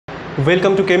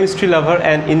Welcome to Chemistry Lover,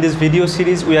 and in this video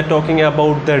series we are talking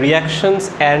about the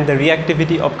reactions and the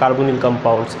reactivity of carbonyl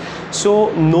compounds. So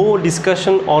no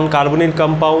discussion on carbonyl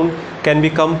compound can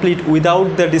be complete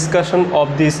without the discussion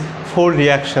of these four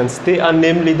reactions. They are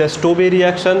namely the Stobbe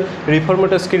reaction,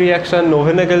 Reformatowski reaction,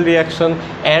 Novenagel reaction,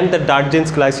 and the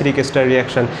Dargens glyceric ester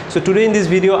reaction. So today in this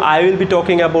video I will be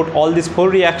talking about all these four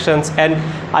reactions, and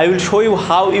I will show you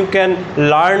how you can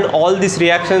learn all these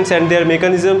reactions and their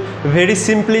mechanism very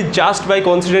simply just by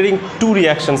considering two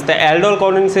reactions, the aldol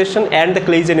condensation and the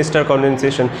Claisen ester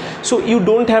condensation. So you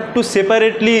don't have to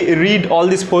separately read all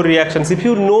these four reactions. If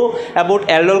you know about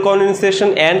aldol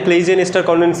condensation and Claisen ester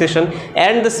condensation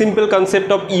and the simple concept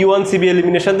of E1CB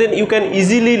elimination, then you can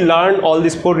easily learn all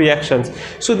these four reactions.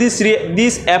 So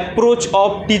this approach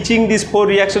of teaching these four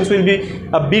reactions will be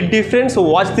a bit different, so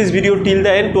watch this video till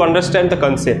the end to understand the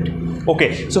concept.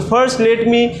 Okay, so first let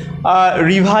me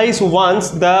revise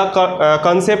once the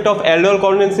concept of aldol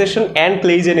condensation and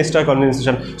Claisen ester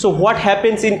condensation. So what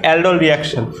happens in aldol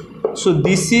reaction? So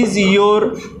this is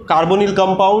your carbonyl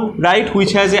compound, right,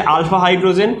 which has a alpha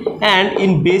hydrogen, and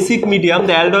in basic medium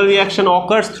the aldol reaction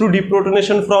occurs through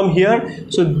deprotonation from here.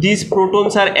 So these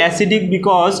protons are acidic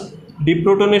because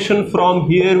deprotonation from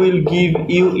here will give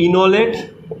you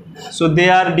enolate. So they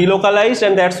are delocalized,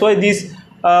 and that's why these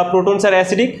protons are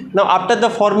acidic. Now after the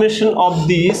formation of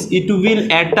this, it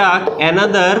will attack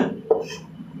another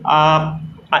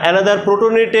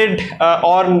protonated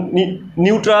or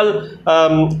neutral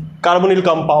carbonyl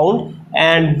compound,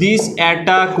 and this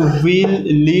attack will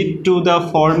lead to the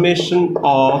formation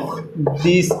of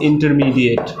this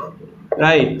intermediate,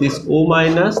 right, this O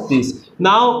minus this.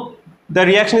 Now the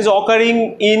reaction is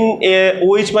occurring in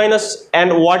OH minus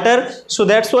and water, so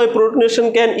that's why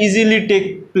protonation can easily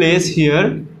take place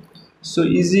here. So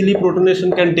easily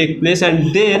protonation can take place,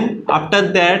 and then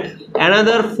after that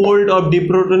another fold of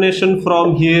deprotonation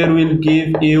from here will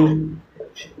give you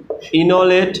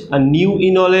enolate, a new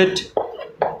enolate,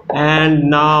 and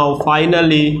now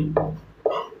finally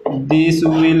this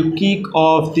will kick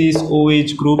off this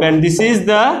OH group, and this is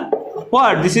the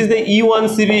what? This is the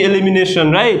E1CB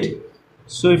elimination, right?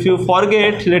 So if you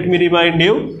forget, let me remind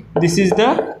you, this is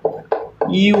the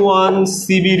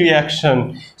E1CB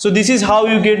reaction. So this is how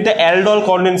you get the aldol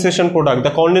condensation product,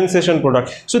 the condensation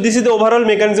product. So this is the overall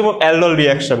mechanism of aldol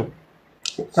reaction.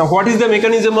 Now what is the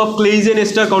mechanism of Claisen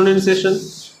ester condensation?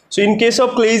 So in case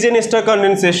of Claisen ester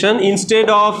condensation, instead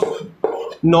of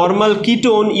normal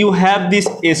ketone you have this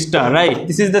ester, right?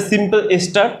 This is the simple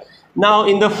ester. Now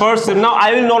in the first step, now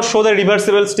I will not show the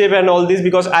reversible step and all this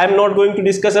because I am not going to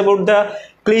discuss about the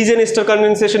Claisen ester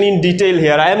condensation in detail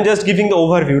here. I am just giving the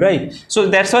overview, right? So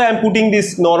that's why I am putting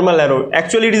this normal arrow.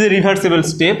 Actually it is a reversible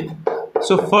step.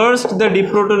 So first the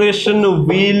deprotonation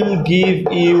will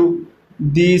give you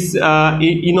this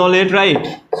enolate,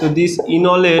 right? So this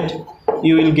enolate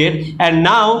you will get, and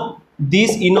now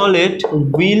this enolate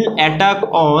will attack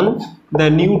on the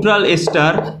neutral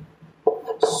ester.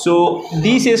 So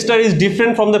this ester is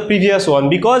different from the previous one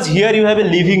because here you have a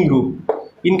leaving group.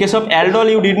 In case of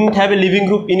aldol you didn't have a leaving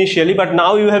group initially, but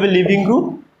now you have a leaving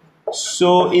group.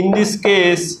 So in this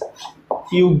case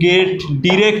you get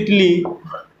directly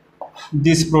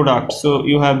this product. So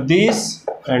you have this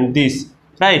and this,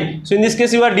 right? So in this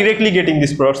case you are directly getting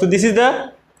this product. So this is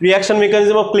the reaction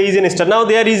mechanism of Claisen ester. Now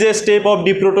there is a step of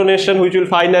deprotonation which will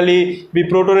finally be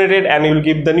protonated and will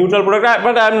give the neutral product,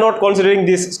 but I am not considering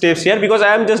these steps here because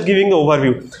I am just giving the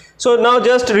overview. So now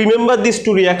just remember these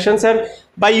two reactions, and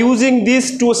by using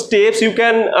these two steps you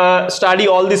can study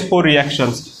all these four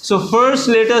reactions. So first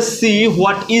let us see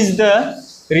what is the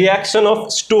reaction of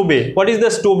Stobbe. What is the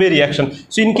Stobbe reaction?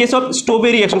 So in case of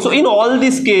Stobbe reaction, so in all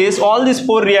this case, all these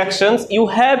four reactions, you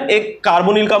have a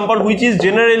carbonyl compound which is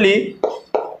generally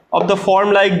of the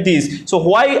form like this. So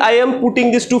why I am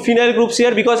putting these two phenyl groups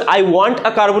here? Because I want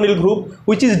a carbonyl group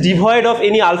which is devoid of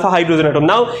any alpha hydrogen atom.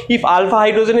 Now if alpha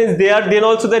hydrogen is there, then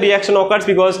also the reaction occurs,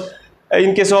 because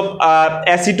in case of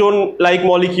acetone like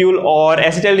molecule or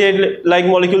acetaldehyde like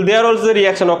molecule, there also the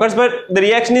reaction occurs, but the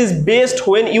reaction is based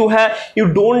when you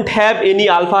don't have any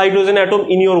alpha hydrogen atom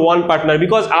in your one partner,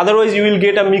 because otherwise you will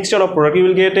get a mixture of product, you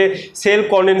will get a self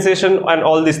condensation and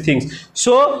all these things.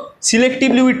 So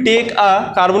selectively we take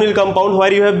a carbonyl compound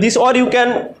where you have this, or you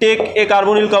can take a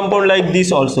carbonyl compound like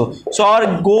this also. So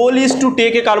our goal is to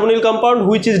take a carbonyl compound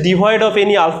which is devoid of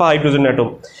any alpha hydrogen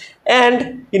atom.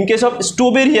 And in case of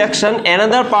Stobbe reaction,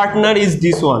 another partner is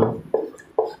this one.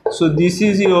 So this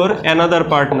is your another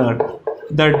partner,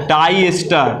 the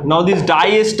diester. Now this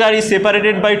diester is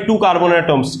separated by two carbon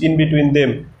atoms in between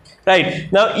them, right?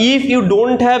 Now if you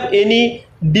don't have any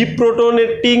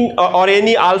deprotonating or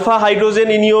any alpha hydrogen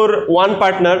in your one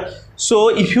partner. So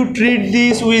if you treat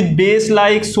this with base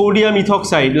like sodium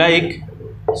ethoxide,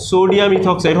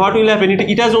 what will happen?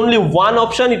 It has only one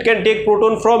option. It can take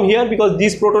proton from here because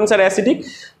these protons are acidic.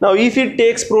 Now if it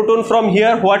takes proton from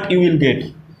here, what you will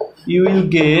get? You will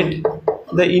get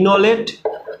the enolate.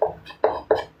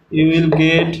 You will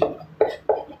get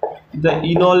the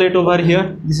enolate over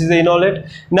here. This is the enolate.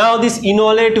 Now this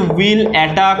enolate will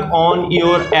attack on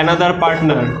your another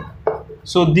partner.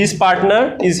 So this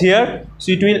partner is here,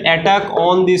 so it will attack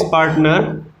on this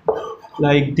partner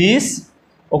like this.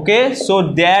 Okay,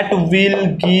 so that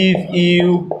will give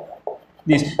you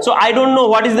this. So I don't know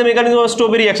what is the mechanism of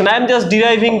Stobbe reaction. I am just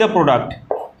deriving the product.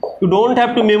 You don't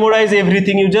have to memorize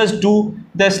everything. You just do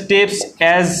the steps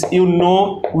as you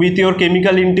know with your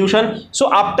chemical intuition.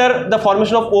 So after the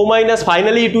formation of O minus,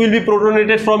 finally it will be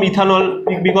protonated from ethanol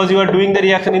because you are doing the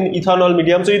reaction in ethanol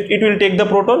medium. So it will take the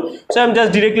proton. So I am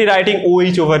just directly writing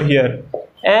OH over here.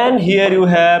 And here you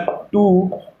have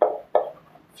two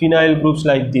phenyl groups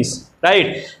like this.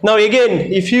 Right. Now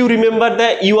again, if you remember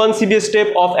the E1CB step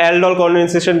of aldol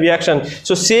condensation reaction,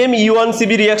 so same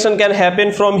E1CB reaction can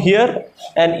happen from here,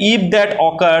 and if that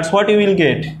occurs, what you will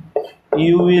get?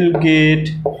 You will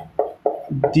get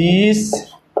this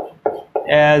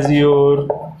as your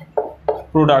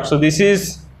product. So this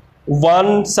is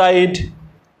one side,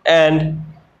 and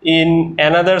in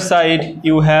another side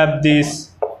you have this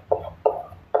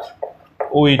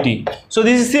OET. So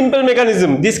this is simple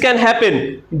mechanism. This can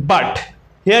happen, but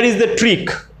here is the trick.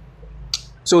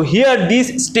 So here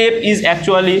this step is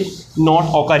actually not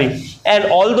occurring, and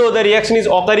although the reaction is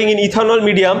occurring in ethanol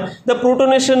medium, the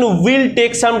protonation will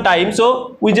take some time.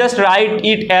 So we just write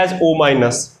it as O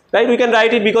minus, right? We can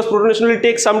write it because protonation will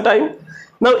take some time.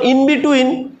 Now in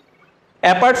between,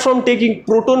 apart from taking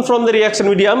proton from the reaction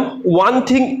medium, one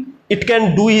thing it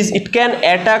can do is it can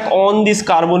attack on this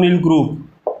carbonyl group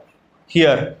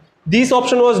here. This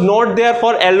option was not there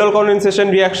for aldol condensation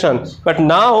reaction, but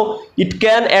now it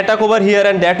can attack over here,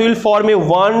 and that will form a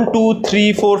 1 2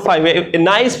 3 4 5, a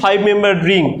nice 5-membered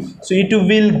ring. So it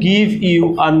will give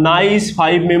you a nice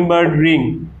 5-membered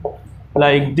ring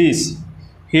like this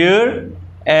here,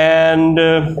 and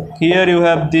here you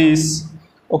have this.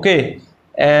 Okay,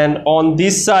 and on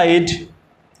this side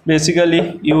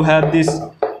basically you have this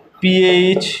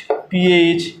pH,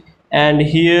 and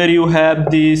here you have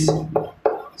this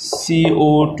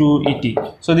CO2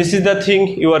 ET. So this is the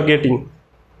thing you are getting.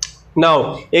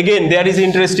 Now again, there is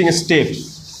interesting step.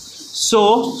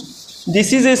 So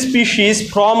this is a species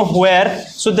from where,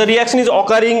 so the reaction is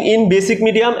occurring in basic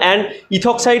medium, and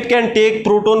ethoxide can take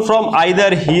proton from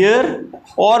either here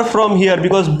or from here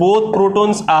because both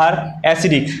protons are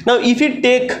acidic. Now if you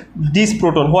take this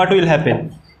proton, what will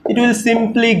happen? It will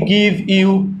simply give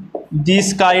you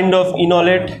this kind of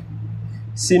enolate,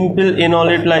 simple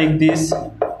enolate like this,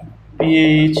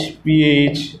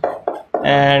 pH,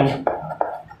 and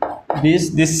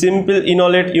this simple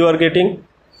enolate you are getting.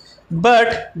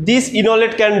 But this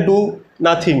enolate can do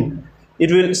nothing,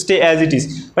 it will stay as it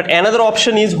is. But another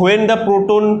option is when the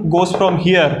proton goes from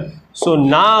here, so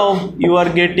now you are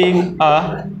getting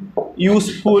a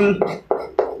useful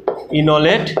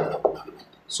enolate.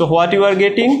 So what you are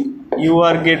getting? You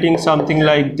are getting something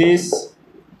like this,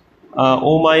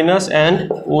 O minus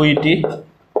and OET,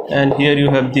 and here you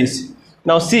have this.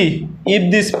 Now see,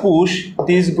 if this push,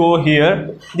 this go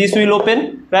here, this will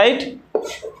open, right?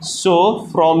 So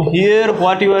from here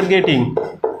what you are getting?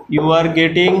 You are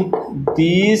getting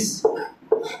this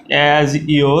as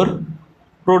your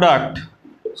product.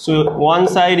 So one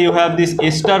side you have this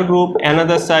ester group,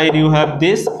 another side you have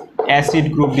this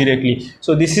acid group directly.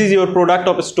 So this is your product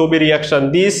of Stobbe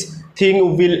reaction. This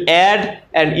thing will add,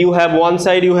 and you have one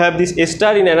side you have this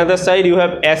ester, in another side you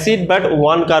have acid, but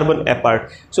one carbon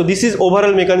apart. So this is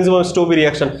overall mechanism of Stobbe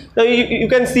reaction. Now you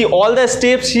can see all the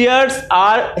steps here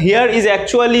is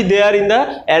actually there in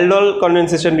the aldol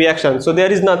condensation reaction. So there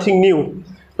is nothing new.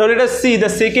 Now let us see the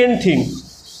second thing.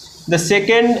 The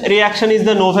second reaction is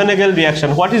the Knoevenagel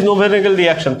reaction. What is Knoevenagel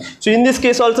reaction? So in this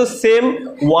case also same,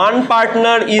 one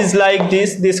partner is like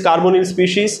this carbonyl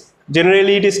species.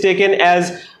 Generally it is taken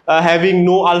as having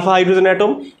no alpha hydrogen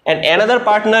atom, and another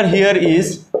partner here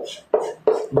is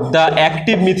the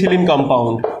active methylene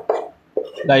compound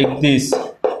like this,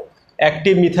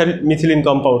 active methylene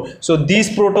compound. So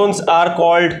these protons are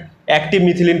called active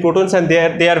methylene protons, and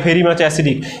they are very much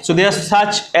acidic. So they are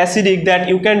such acidic that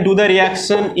you can do the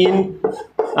reaction in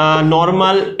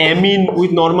normal amine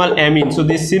with normal amine. So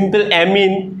this simple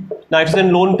amine,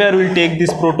 nitrogen lone pair will take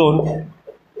this proton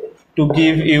to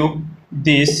give you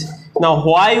this. Now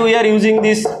why we are using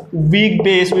this weak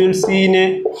base we will see in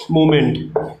a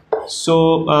moment.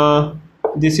 So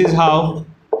this is how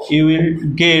you will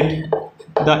get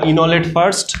the enolate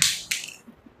first.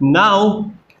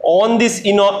 Now on this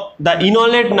the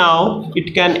enolate, now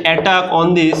it can attack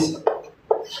on this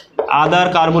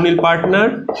other carbonyl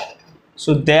partner,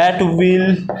 so that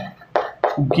will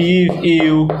give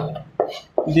you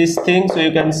this thing. So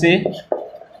you can see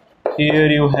here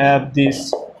you have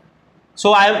this.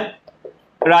 So I am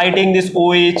writing this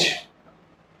OH.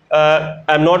 I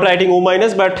am not writing O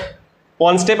minus, but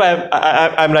one step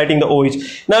I am writing the OH.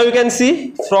 Now you can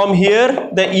see from here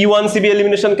the E1CB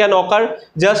elimination can occur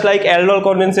just like aldol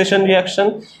condensation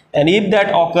reaction, and if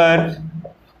that occur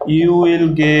you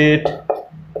will get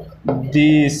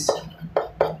this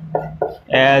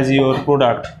as your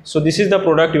product. So this is the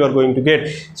product you are going to get.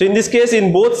 So in this case,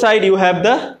 in both side you have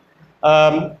the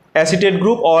acetate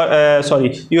group, or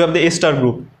you have the ester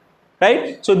group,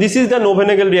 right? So this is the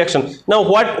Knoevenagel reaction. Now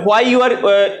why you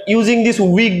are using this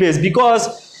weak base?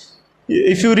 Because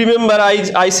if you remember,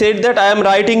 I said that I am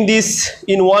writing this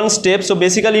in one step. So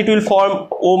basically it will form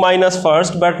O minus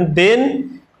first, but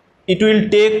then it will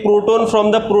take proton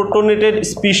from the protonated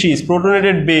species,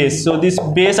 protonated base. So this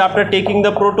base, after taking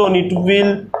the proton, it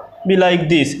will be like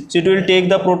this. So it will take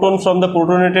the proton from the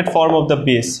protonated form of the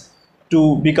base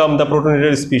to become the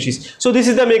protonated species. So this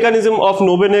is the mechanism of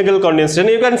Knoevenagel condensation.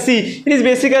 You can see it is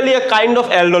basically a kind of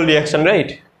aldol reaction,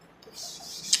 right?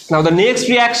 Now the next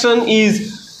reaction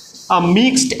is a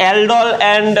mixed aldol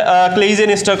and Claisen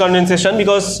ester condensation,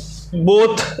 because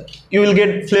both you will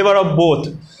get flavor of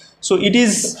both. So it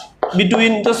is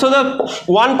between, so the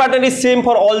one partner is same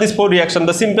for all these four reactions,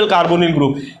 the simple carbonyl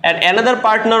group, and another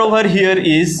partner over here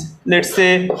is, let's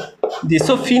say, this.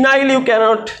 So phenyl, you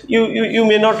cannot, you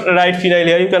may not write phenyl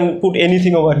here, you can put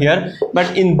anything over here,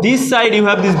 but in this side you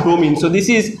have this bromine. So this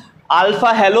is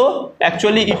alpha halo,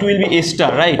 actually it will be ester,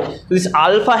 right? So this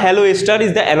alpha halo ester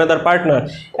is the another partner,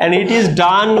 and it is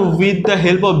done with the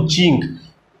help of zinc.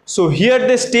 So here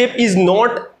the step is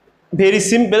not very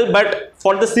simple, but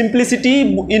for the simplicity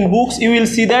in books you will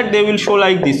see that they will show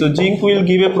like this. So zinc will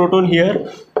give a proton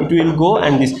here, it will go,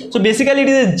 and this. So basically it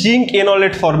is a zinc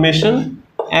enolate formation,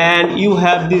 and you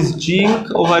have this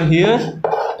zinc over here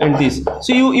and this.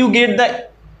 So you get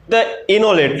the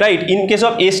enolate, right? In case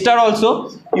of ester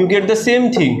also you get the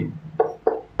same thing.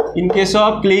 In case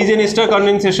of Claisen ester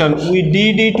condensation, we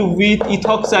did it with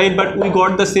ethoxide, but we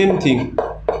got the same thing,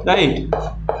 right?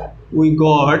 We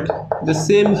got the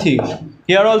same thing.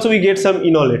 Here also we get some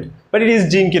enolate, but it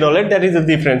is zinc enolate, that is the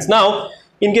difference. Now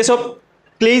in case of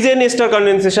Claisen ester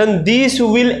condensation, this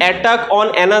will attack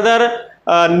on another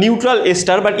neutral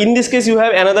ester, but in this case you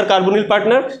have another carbonyl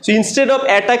partner. So instead of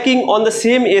attacking on the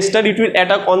same ester, it will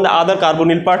attack on the other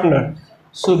carbonyl partner.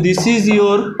 So this is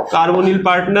your carbonyl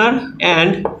partner,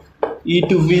 and it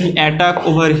will attack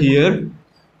over here.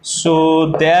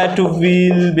 So that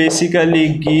will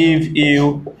basically give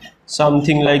you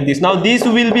something like this. Now this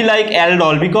will be like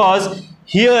aldol, because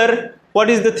here what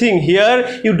is the thing,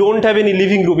 here you don't have any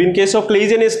leaving group. In case of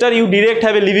Claisen ester you direct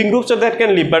have a leaving group, so that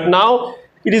can leave, but now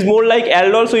it is more like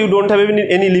aldol, so you don't have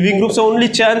any leaving group. So only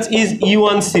chance is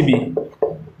E1CB,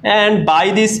 and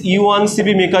by this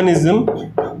E1CB mechanism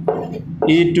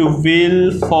it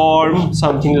will form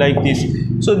something like this.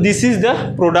 So this is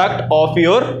the product of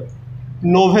your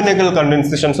Knoevenagel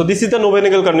condensation. So this is the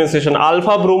Knoevenagel condensation.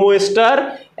 Alpha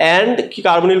bromoester and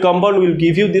carbonyl compound will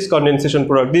give you this condensation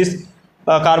product. This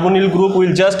carbonyl group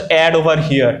will just add over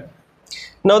here.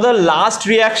 Now the last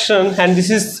reaction, and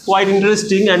this is quite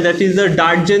interesting, and that is the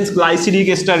Dargen's glycidic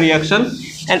ester reaction,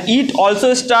 and it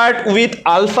also start with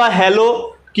alpha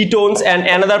halo ketones, and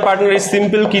another partner is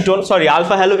simple ketone, sorry,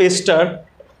 alpha halo ester,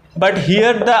 but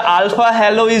here the alpha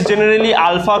halo is generally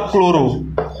alpha chloro,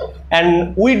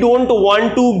 and we don't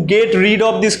want to get rid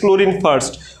of this chlorine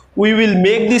first. We will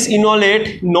make this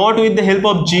enolate not with the help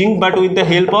of zinc, but with the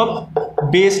help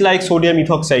of base like sodium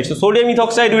ethoxide. So sodium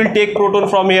ethoxide will take proton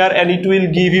from here, and it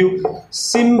will give you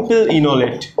simple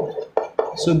enolate.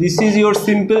 So this is your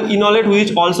simple enolate,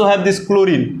 which also have this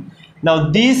chlorine. Now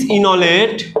this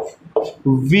enolate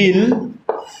will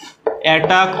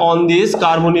attack on this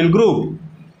carbonyl group.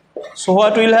 So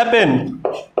what will happen?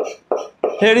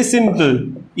 Very simple.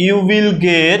 You will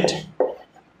get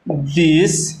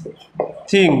this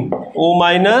thing, O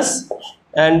minus,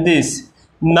 and this.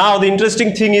 Now the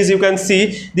interesting thing is, you can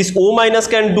see this O minus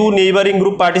can do neighboring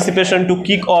group participation to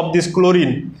kick off this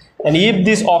chlorine, and if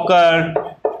this occur,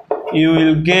 you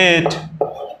will get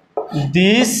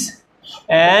this,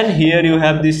 and here you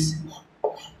have this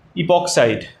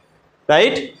epoxide,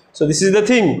 right? So this is the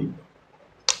thing.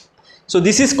 So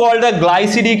this is called the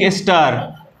glyceric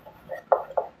ester,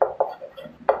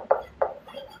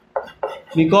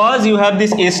 because you have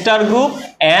this ester group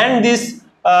and this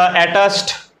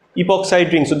attached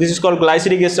epoxide ring. So this is called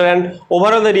glyceric ester, and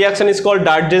overall the reaction is called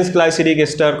Dargen's glyceric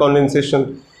ester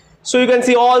condensation. So you can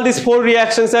see all these 4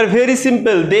 reactions are very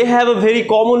simple. They have a very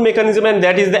common mechanism, and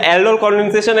that is the aldol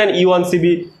condensation and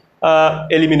E1CB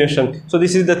elimination. So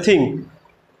this is the thing.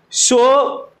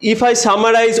 So if I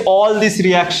summarize all these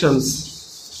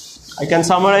reactions, I can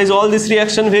summarize all this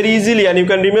reaction very easily, and you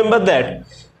can remember that.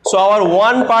 So our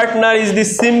one partner is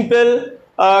this simple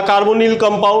carbonyl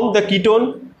compound, the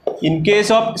ketone. In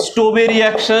case of Stowe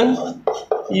reaction,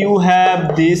 you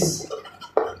have this,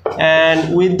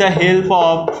 and with the help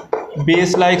of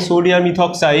base like sodium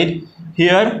ethoxide,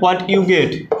 here what you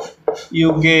get?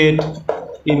 You get,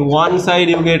 in one side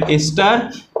you get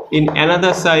ester, in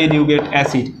another side you get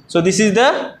acid. So this is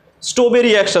the Stowe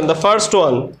reaction, the first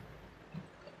one,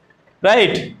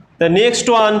 right? The next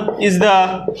one is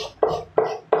the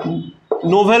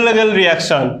Novenagel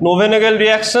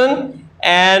reaction.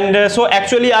 And so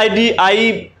actually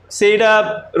I said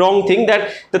a wrong thing,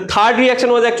 that the third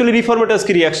reaction was actually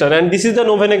Reformatovsky reaction, and this is the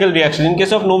Novenagel reaction. In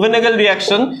case of Novenagel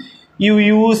reaction, you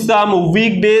use some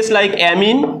weak base like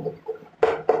amine,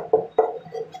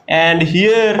 and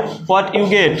here what you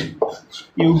get?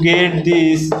 You get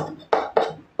this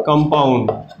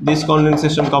compound, this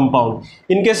condensation compound.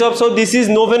 In case of, so this is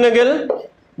Novenagel,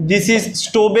 this is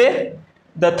Stowe.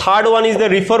 The third one is the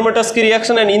Reformatovsky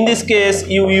reaction, and in this case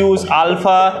you use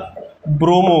alpha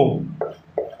bromo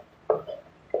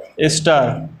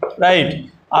ester, right?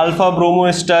 Alpha bromo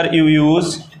ester you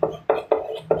use,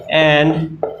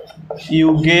 and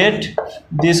you get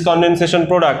this condensation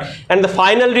product. And the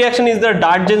final reaction is the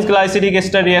Dargen's glyceric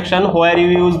ester reaction, where you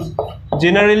use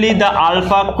generally the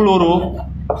alpha chloro,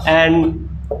 and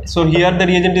so here the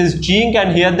reagent is zinc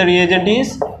and here the reagent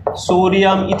is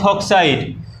sodium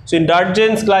ethoxide. So in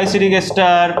Dargen's glyceric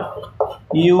ester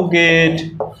you get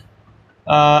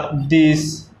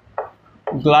this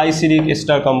glyceric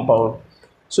ester compound.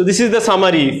 So this is the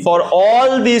summary. For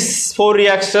all these 4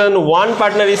 reactions, one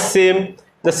partner is same,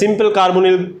 the simple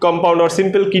carbonyl compound or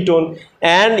simple ketone,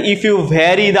 and if you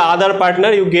vary the other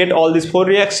partner you get all these 4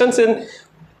 reactions. And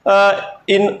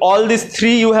in all these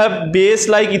 3 you have base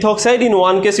like ethoxide. In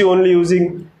one case you only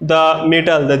using the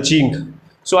metal, the zinc.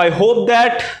 So I hope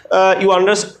that you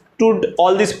understood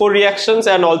all these 4 reactions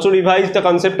and also revised the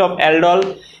concept of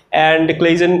aldol and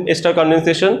Claisen ester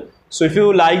condensation. So if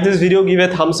you like this video, give a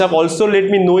thumbs up. Also let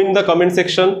me know in the comment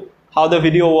section how the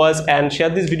video was, and share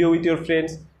this video with your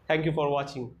friends. Thank you for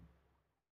watching.